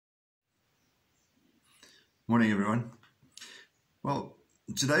Morning, everyone. Well,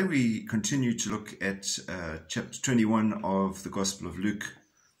 today we continue to look at chapter 21 of the Gospel of Luke,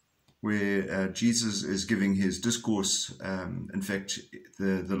 where Jesus is giving his discourse. In fact,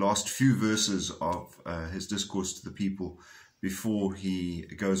 the last few verses of his discourse to the people before he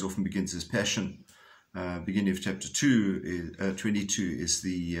goes off and begins his passion. Beginning of chapter 22 is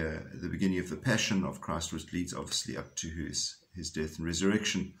the beginning of the passion of Christ, which leads obviously up to his death and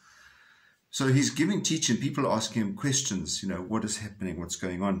resurrection. So he's giving teaching, people asking him questions, what is happening, what's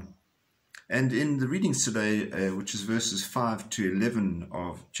going on. And in the readings today, which is verses 5 to 11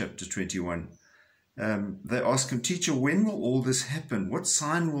 of chapter 21, they ask him, "Teacher, when will all this happen? What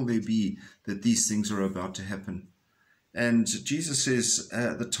sign will there be that these things are about to happen?" And Jesus says,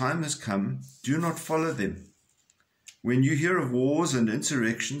 "The time has come, do not follow them. When you hear of wars and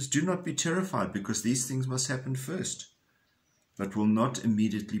insurrections, do not be terrified, because these things must happen first, but will not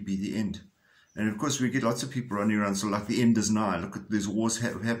immediately be the end." And of course, we get lots of people running around, so like the end is nigh. Look at there's wars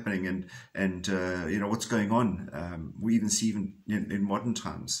happening, and what's going on. We even see even in modern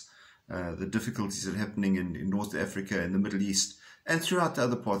times the difficulties that are happening in North Africa, in the Middle East, and throughout the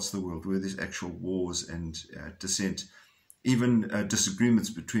other parts of the world where there's actual wars and dissent, even disagreements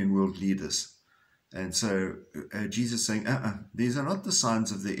between world leaders. And so Jesus is saying, these are not the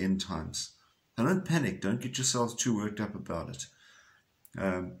signs of the end times. So don't panic. Don't get yourselves too worked up about it.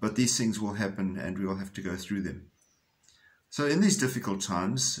 But these things will happen, and we will have to go through them. So in these difficult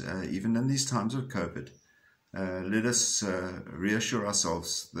times, even in these times of COVID, let us reassure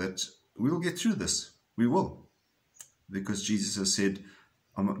ourselves that we will get through this. We will. Because Jesus has said,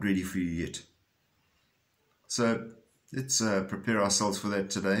 "I'm not ready for you yet." So let's prepare ourselves for that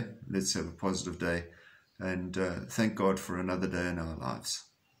today. Let's have a positive day, and thank God for another day in our lives.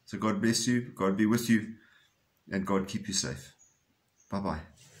 So God bless you, God be with you, and God keep you safe. Bye-bye.